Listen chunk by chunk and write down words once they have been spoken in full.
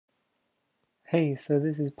Hey, so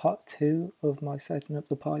this is part 2 of my setting up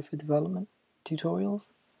the Pi for development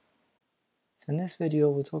tutorials. So in this video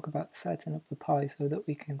we'll talk about setting up the Pi so that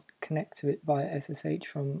we can connect to it via SSH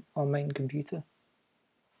from our main computer.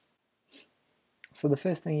 So the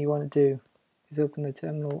first thing you want to do is open the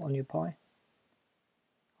terminal on your Pi,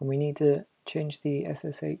 and we need to change the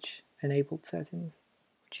SSH enabled settings,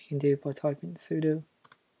 which you can do by typing sudo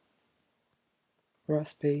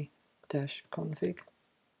raspi-config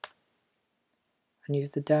and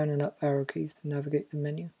use the down and up arrow keys to navigate the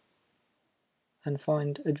menu, and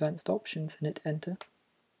find advanced options and hit enter.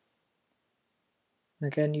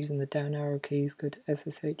 And again, using the down arrow keys, go to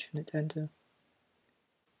SSH and hit enter.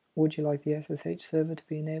 Would you like the SSH server to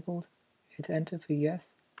be enabled? Hit enter for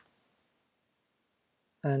yes,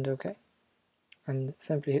 and OK, and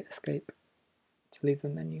simply hit escape to leave the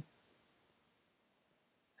menu.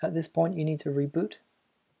 At this point you need to reboot,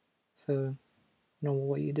 so normal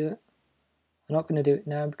way you do it. I'm not going to do it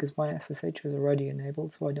now because my SSH was already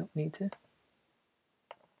enabled, so I don't need to.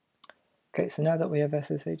 Okay, so now that we have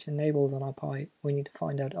SSH enabled on our Pi, we need to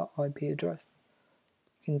find out our IP address.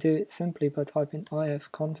 You can do it simply by typing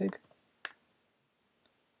ifconfig.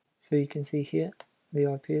 So you can see here the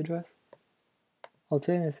IP address.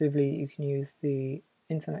 Alternatively, you can use the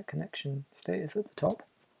internet connection status at the top.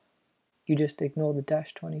 You just ignore the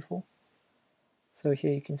 -24. So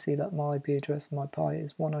here you can see that my IP address on my Pi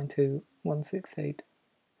is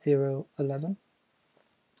 192.168.0.11.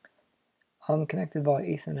 I'm connected via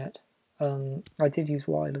Ethernet. I did use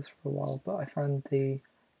wireless for a while, but I found the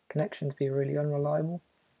connection to be really unreliable.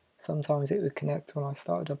 Sometimes it would connect when I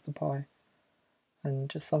started up the Pi, and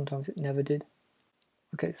just sometimes it never did.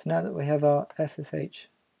 Okay, so now that we have our SSH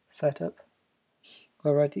set up,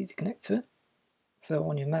 we're ready to connect to it. So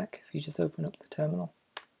on your Mac, if you just open up the terminal,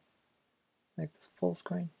 make this full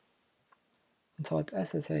screen, and type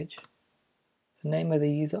SSH, the name of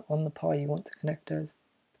the user on the Pi you want to connect as,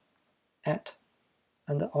 @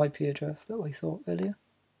 and the IP address that we saw earlier,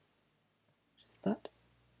 just that.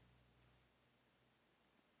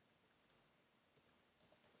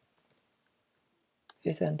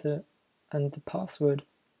 Hit enter, and the password,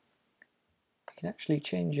 you can actually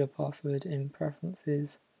change your password in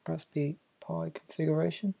preferences, Raspberry Pi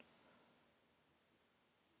configuration,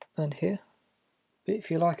 and here. But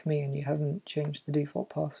if you're like me and you haven't changed the default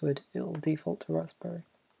password, it'll default to Raspberry.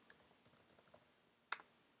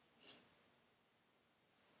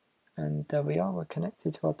 And there we are, we're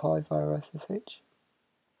connected to our Pi via SSH.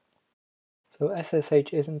 So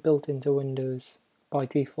SSH isn't built into Windows by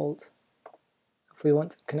default. If we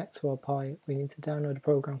want to connect to our Pi, we need to download a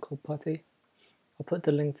program called PuTTY. I'll put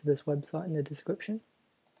the link to this website in the description.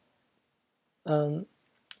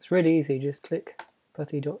 It's really easy, just click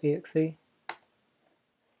putty.exe,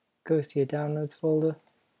 goes to your downloads folder,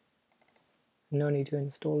 no need to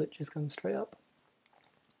install it, just comes straight up.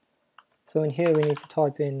 So in here we need to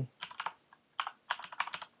type in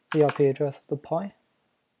the IP address of the Pi,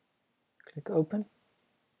 click open,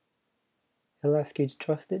 it'll ask you to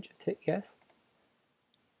trust it, just hit yes.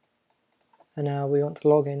 And now we want to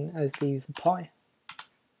log in as the user Pi,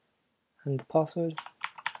 and the password,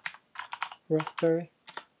 Raspberry,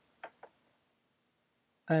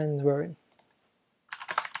 and we're in.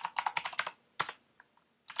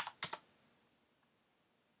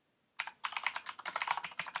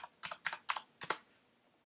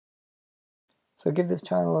 So give this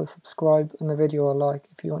channel a subscribe and the video a like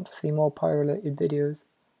if you want to see more Pi related videos.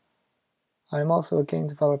 I am also a game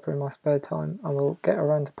developer in my spare time and will get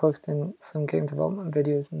around to posting some game development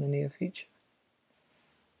videos in the near future.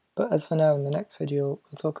 But as for now, in the next video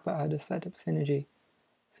we'll talk about how to set up Synergy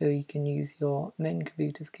so you can use your main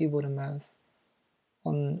computer's keyboard and mouse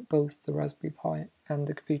on both the Raspberry Pi and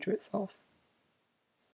the computer itself.